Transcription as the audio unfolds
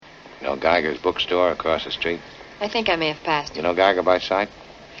You know Geiger's bookstore across the street? I think I may have passed You it. know Geiger by sight?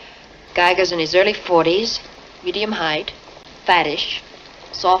 Geiger's in his early 40s, medium height, fattish,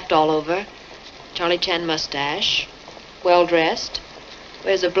 soft all over, Charlie Chan mustache, well-dressed,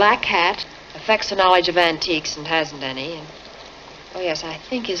 wears a black hat, affects a knowledge of antiques and hasn't any, and, oh yes, I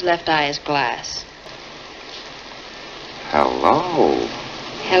think his left eye is glass. Hello.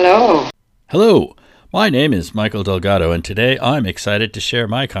 Hello. Hello, my name is Michael Delgado, and today I'm excited to share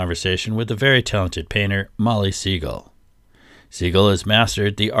my conversation with the very talented painter Molly Segal. Segal has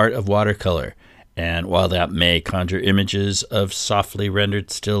mastered the art of watercolor, and while that may conjure images of softly rendered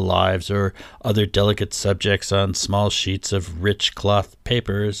still lives or other delicate subjects on small sheets of rich cloth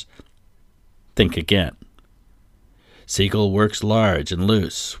papers, think again. Segal works large and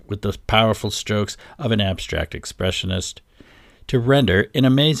loose with the powerful strokes of an abstract expressionist to render in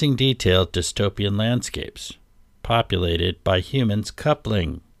amazing detail dystopian landscapes, populated by humans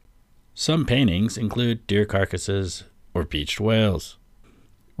coupling. Some paintings include deer carcasses or beached whales.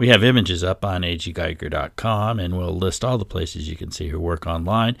 We have images up on aggeiger.com, and we'll list all the places you can see her work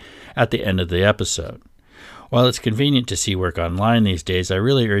online at the end of the episode. While it's convenient to see work online these days, I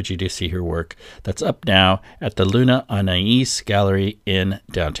really urge you to see her work that's up now at the Luna Anais Gallery in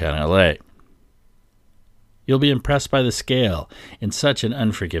downtown LA. You'll be impressed by the scale in such an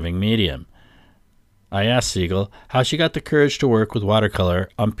unforgiving medium. I asked Segal how she got the courage to work with watercolor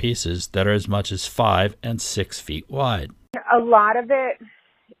on pieces that are as much as 5 and 6 feet wide. A lot of it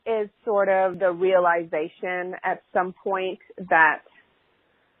is sort of the realization at some point that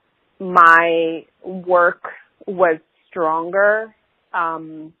my work was stronger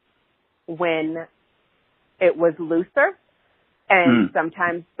when it was looser. And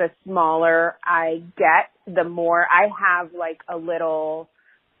sometimes the smaller I get, the more I have like a little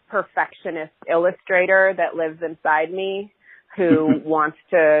perfectionist illustrator that lives inside me who wants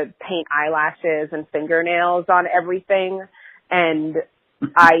to paint eyelashes and fingernails on everything. And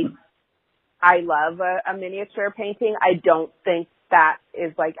I love a miniature painting. I don't think that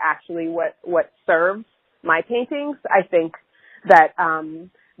is like actually what serves my paintings. I think that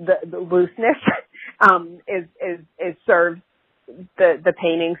the looseness is serves the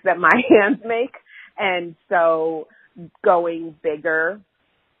paintings that my hands make. And so going bigger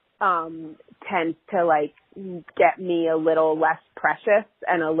tends to like get me a little less precious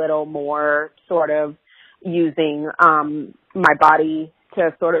and a little more sort of using my body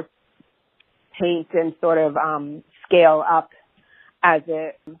to sort of paint and sort of scale up as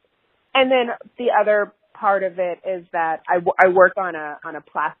it. And then the other part of it is that I work on a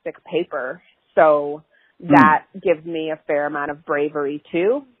plastic paper, so that gives me a fair amount of bravery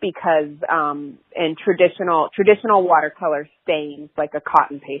too, because in traditional watercolor stains like a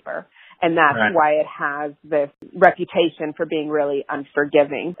cotton paper, and that's why it has this reputation for being really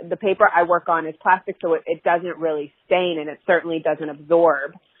unforgiving. The paper I work on is plastic, so it doesn't really stain, and it certainly doesn't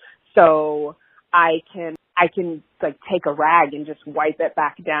absorb. So I can like take a rag and just wipe it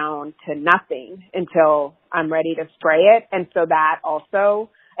back down to nothing until I'm ready to spray it. And so that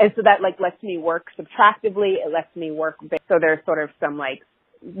like lets me work subtractively. It lets me work so there's sort of some like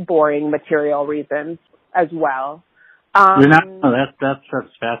boring material reasons as well. That's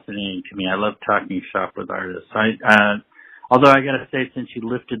fascinating to me. I love talking shop with artists. Although I got to say, since you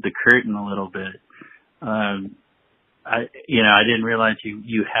lifted the curtain a little bit, I didn't realize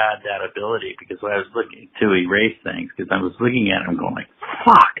you had that ability, because when I was looking to erase things, because I was looking at them going like,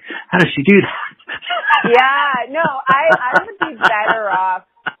 fuck, how does she do that? Yeah, no, I would be better off.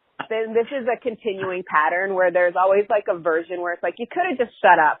 This is a continuing pattern where there's always like a version where it's like, you could have just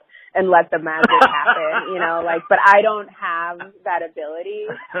shut up and let the magic happen, but I don't have that ability.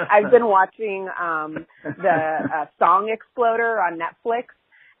 I've been watching the Song Exploder on Netflix.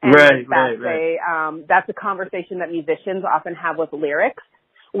 And that's a conversation that musicians often have with lyrics,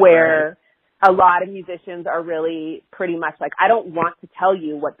 where a lot of musicians are really pretty much like, I don't want to tell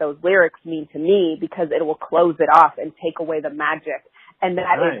you what those lyrics mean to me because it will close it off and take away the magic. And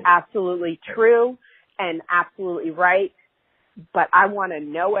that is absolutely true and absolutely right. But I want to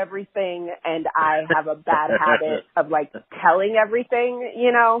know everything, and I have a bad habit of like telling everything,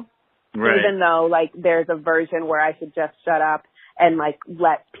 even though like there's a version where I should just shut up and like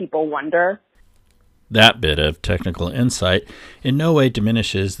let people wonder. That bit of technical insight in no way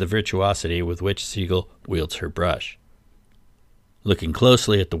diminishes the virtuosity with which Segal wields her brush. Looking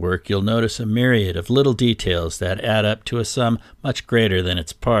closely at the work, you'll notice a myriad of little details that add up to a sum much greater than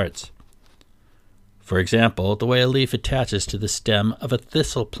its parts. For example, the way a leaf attaches to the stem of a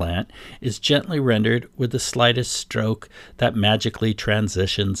thistle plant is gently rendered with the slightest stroke that magically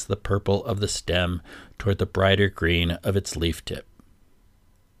transitions the purple of the stem toward the brighter green of its leaf tip.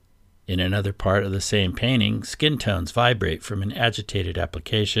 In another part of the same painting, skin tones vibrate from an agitated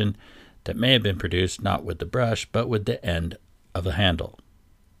application that may have been produced not with the brush, but with the end of the handle.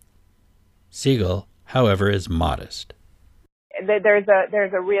 Siegel, however, is modest. There's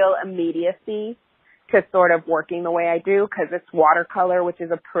a real immediacy to sort of working the way I do, because it's watercolor, which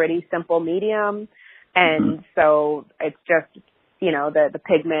is a pretty simple medium. And so it's just, the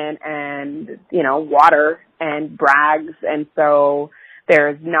pigment and, water and brags. And so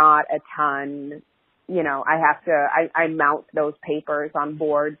there's not a ton, I mount those papers on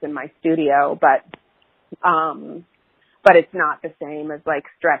boards in my studio, but it's not the same as like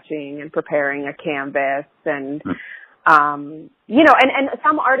stretching and preparing a canvas and, and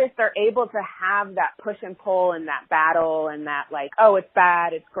some artists are able to have that push and pull and that battle and that like, oh, it's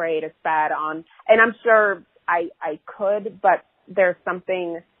bad, it's great, it's bad on, and I'm sure I could, but there's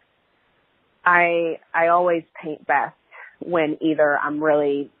something I always paint best when either I'm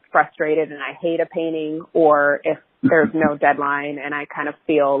really frustrated and I hate a painting, or if there's no deadline and I kind of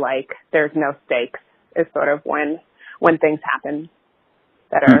feel like there's no stakes, is sort of when things happen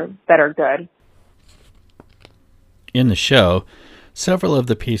that are good. In the show, several of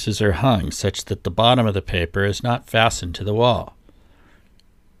the pieces are hung such that the bottom of the paper is not fastened to the wall.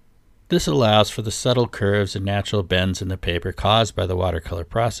 This allows for the subtle curves and natural bends in the paper caused by the watercolor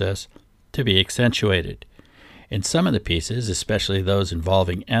process to be accentuated. In some of the pieces, especially those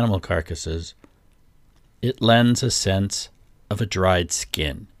involving animal carcasses, it lends a sense of a dried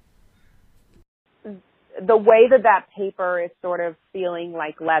skin. The way that paper is sort of feeling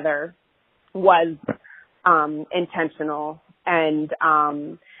like leather was intentional, and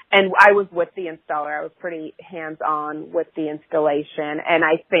I was with the installer. I was pretty hands-on with the installation, and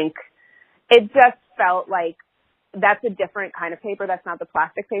I think it just felt like that's a different kind of paper. That's not the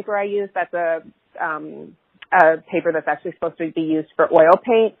plastic paper I use. That's a paper that's actually supposed to be used for oil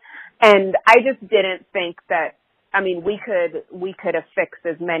paint, and I just didn't think that. I mean, we could affix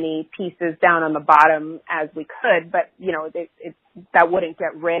as many pieces down on the bottom as we could, but that wouldn't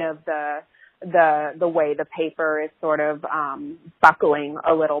get rid of the way the paper is sort of buckling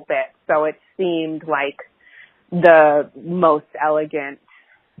a little bit. So it seemed like the most elegant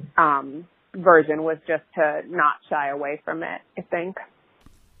version was just to not shy away from it, I think.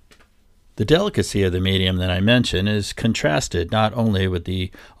 The delicacy of the medium that I mentioned is contrasted not only with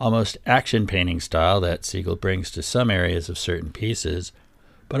the almost action painting style that Siegel brings to some areas of certain pieces,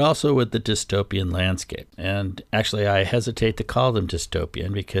 but also with the dystopian landscape. And actually, I hesitate to call them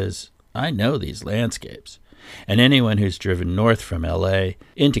dystopian because I know these landscapes. And anyone who's driven north from LA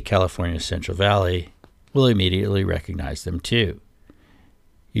into California's Central Valley will immediately recognize them too.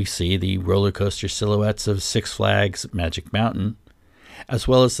 You see the roller coaster silhouettes of Six Flags Magic Mountain, as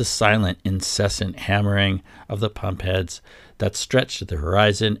well as the silent, incessant hammering of the pump heads that stretch to the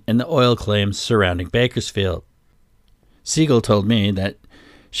horizon and the oil claims surrounding Bakersfield. Siegel told me that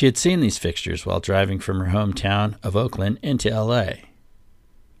she had seen these fixtures while driving from her hometown of Oakland into LA.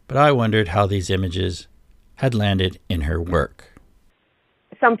 But I wondered how these images had landed in her work.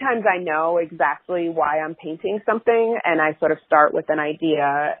 Sometimes I know exactly why I'm painting something, and I sort of start with an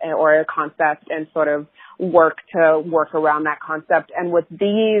idea or a concept and sort of work around that concept. And with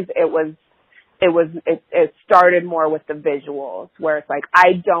these, it started more with the visuals, where it's like,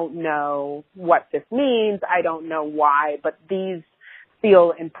 I don't know what this means, I don't know why, but these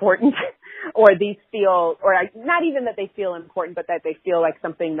feel important, or not even that they feel important, but that they feel like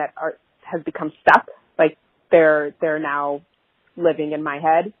something that has become stuck, like they're now living in my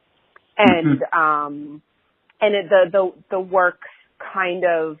head. And the work kind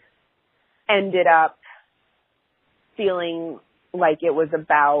of ended up feeling like it was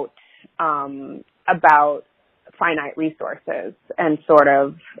about finite resources and sort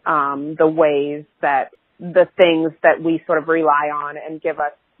of the ways that the things that we sort of rely on and give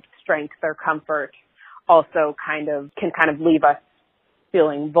us strength or comfort also can leave us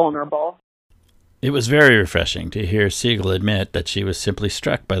feeling vulnerable. It was very refreshing to hear Siegel admit that she was simply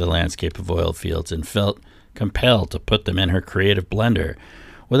struck by the landscape of oil fields and felt compelled to put them in her creative blender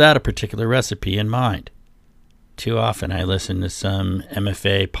without a particular recipe in mind. Too often I listen to some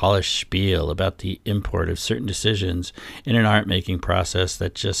MFA polished spiel about the import of certain decisions in an art-making process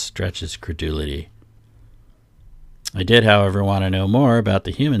that just stretches credulity. I did, however, want to know more about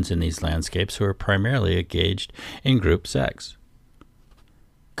the humans in these landscapes who are primarily engaged in group sex.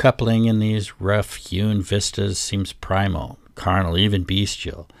 Coupling in these rough-hewn vistas seems primal, carnal, even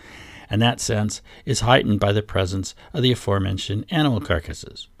bestial, and that sense is heightened by the presence of the aforementioned animal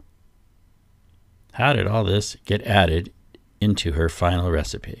carcasses. How did all this get added into her final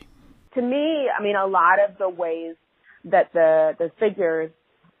recipe? To me, I mean, a lot of the ways that the figures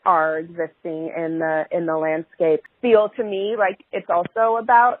are existing in the landscape feel to me like it's also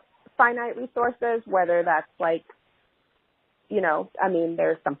about finite resources, whether that's like, I mean,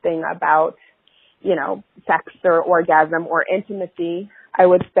 there's something about, sex or orgasm or intimacy, I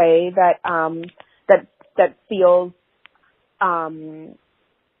would say that feels in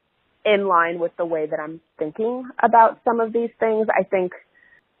line with the way that I'm thinking about some of these things. I think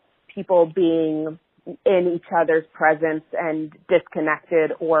people being in each other's presence and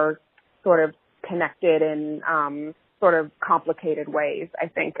disconnected or sort of connected in sort of complicated ways, I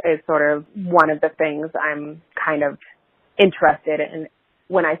think is sort of one of the things I'm kind of interested in.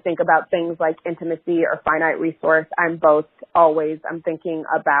 When I think about things like intimacy or finite resource, I'm thinking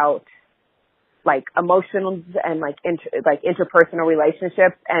about like emotions and like interpersonal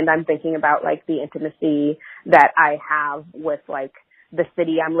relationships, and I'm thinking about like the intimacy that I have with like the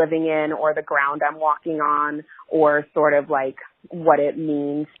city I'm living in or the ground I'm walking on, or sort of like what it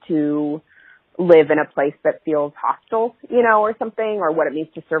means to live in a place that feels hostile, or something, or what it means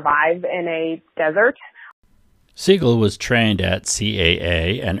to survive in a desert. Siegel was trained at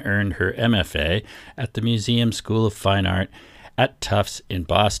CAA and earned her MFA at the Museum School of Fine Art at Tufts in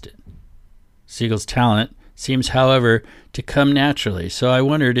Boston. Siegel's talent seems, however, to come naturally, so I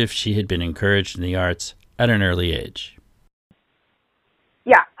wondered if she had been encouraged in the arts at an early age.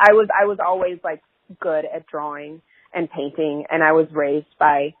 Yeah, I was always like good at drawing and painting, and I was raised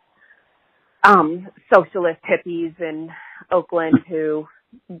by socialist hippies in Oakland who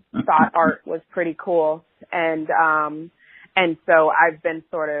thought art was pretty cool, and so I've been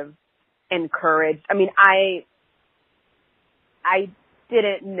sort of encouraged. I mean, I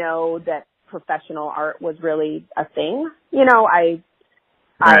didn't know that professional art was really a thing. I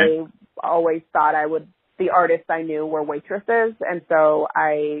always thought the artists I knew were waitresses, and so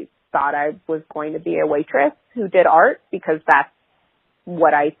I thought I was going to be a waitress who did art because that's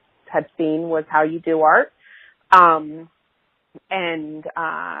what I had seen was how you do art. But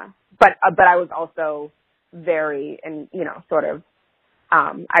I was also very, and sort of,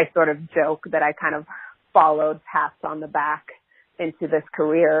 I sort of joke that I kind of followed pats on the back into this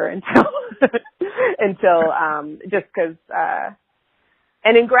career until just because,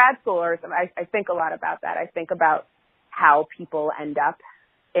 and in grad school or something, I think a lot about that. I think about how people end up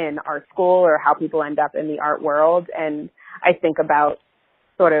in art school or how people end up in the art world. And I think about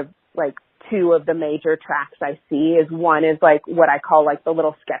sort of like two of the major tracks I see is one is like what I call like the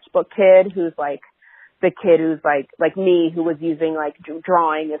little sketchbook kid who's like the kid who's like me, who was using like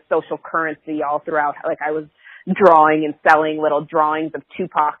drawing as social currency all throughout. Like I was drawing and selling little drawings of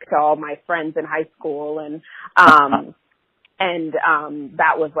Tupac to all my friends in high school. And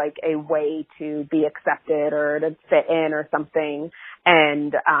that was like a way to be accepted or to fit in or something.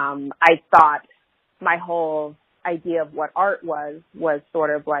 And I thought my whole idea of what art was sort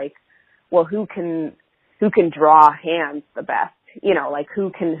of like, well, who can draw hands the best? Like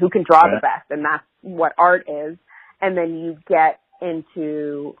who can draw the best? And that's what art is. And then you get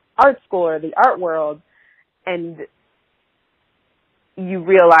into art school or the art world and you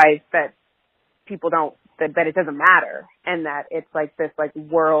realize that that it doesn't matter, and that it's like this like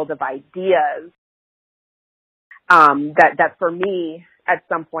world of ideas that for me at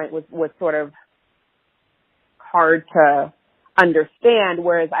some point was sort of hard to understand.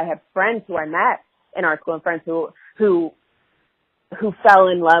 Whereas I had friends who I met in art school and friends who fell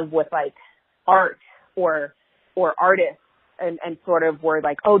in love with like art or artists and sort of were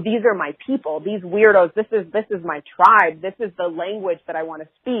like, oh, these are my people, these weirdos, this is my tribe, this is the language that I want to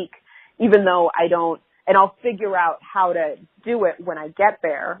speak, even though I don't. And I'll figure out how to do it when I get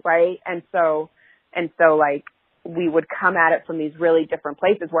there, right? And so like we would come at it from these really different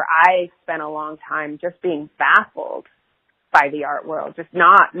places where I spent a long time just being baffled by the art world, just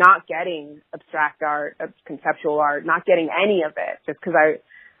not getting abstract art, conceptual art, not getting any of it, just because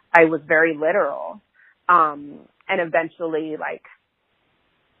I was very literal. And eventually, like,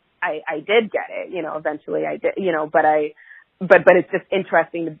 I did get it, eventually I did, but it's just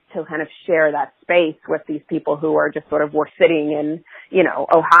interesting to kind of share that space with these people who are just sort of, were sitting in,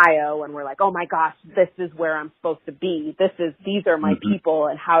 Ohio, and we're like, oh my gosh, this is where I'm supposed to be. These are my people,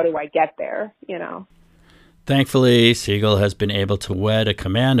 and how do I get there, Thankfully, Siegel has been able to wed a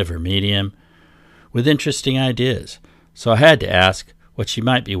command of her medium with interesting ideas. So I had to ask what she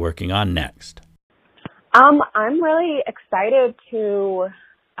might be working on next. I'm really excited to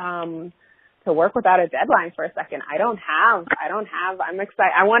work without a deadline for a second. I'm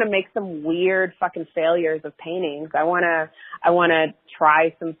excited. I want to make some weird fucking failures of paintings. I want to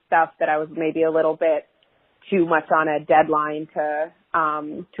try some stuff that I was maybe a little bit too much on a deadline to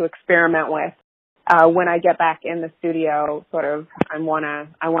experiment with. when I get back in the studio, sort of, I want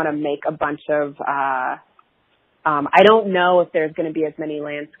to make a bunch of, I don't know if there's going to be as many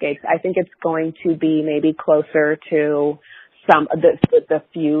landscapes. I think it's going to be maybe closer to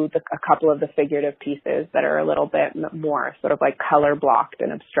a couple of the figurative pieces that are a little bit more sort of like color blocked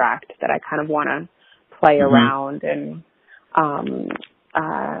and abstract that I kind of want to play around and,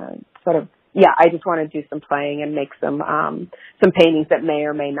 sort of, I just want to do some playing and make some paintings that may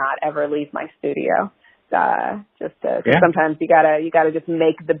or may not ever leave my studio. Sometimes you gotta just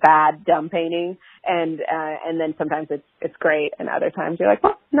make the bad, dumb painting and then sometimes it's great and other times you're like,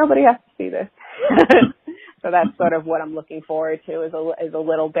 well, nobody has to see this. So that's sort of what I'm looking forward to is a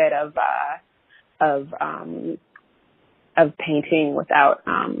little bit of painting without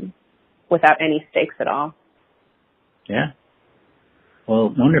any stakes at all. Yeah.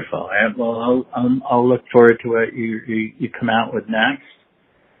 Well, wonderful. I'll look forward to what you come out with next.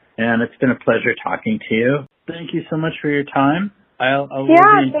 And it's been a pleasure talking to you. Thank you so much for your time.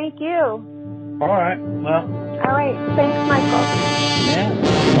 Thank you. All right. Well. All right. Thanks, Michael. Yeah.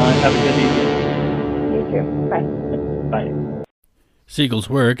 Well, have a good evening. You too. Bye. Bye. Siegel's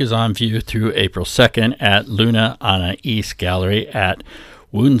work is on view through April 2nd at Luna Anais Gallery at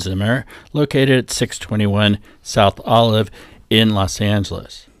Woonzimmer, located at 621 South Olive in Los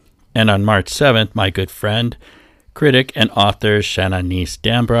Angeles. And on March 7th, my good friend, critic and author Shannonese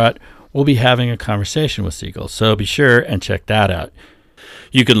Dambrot will be having a conversation with Siegel, so be sure and check that out.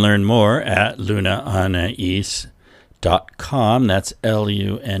 You can learn more at lunaanais.com. That's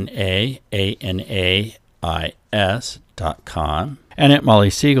LUNAANAIS.com. And at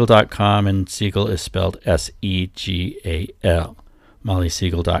mollysiegel.com, and Siegel is spelled SEGAL.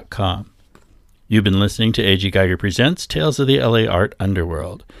 mollysiegel.com. You've been listening to A.G. Geiger Presents Tales of the LA Art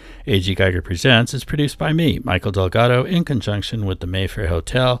Underworld. A.G. Geiger Presents is produced by me, Michael Delgado, in conjunction with the Mayfair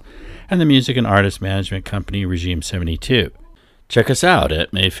Hotel and the music and artist management company Regime 72. Check us out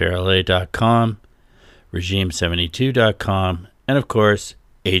at mayfairla.com, regime72.com, and of course,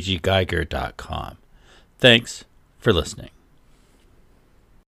 aggeiger.com. Thanks for listening.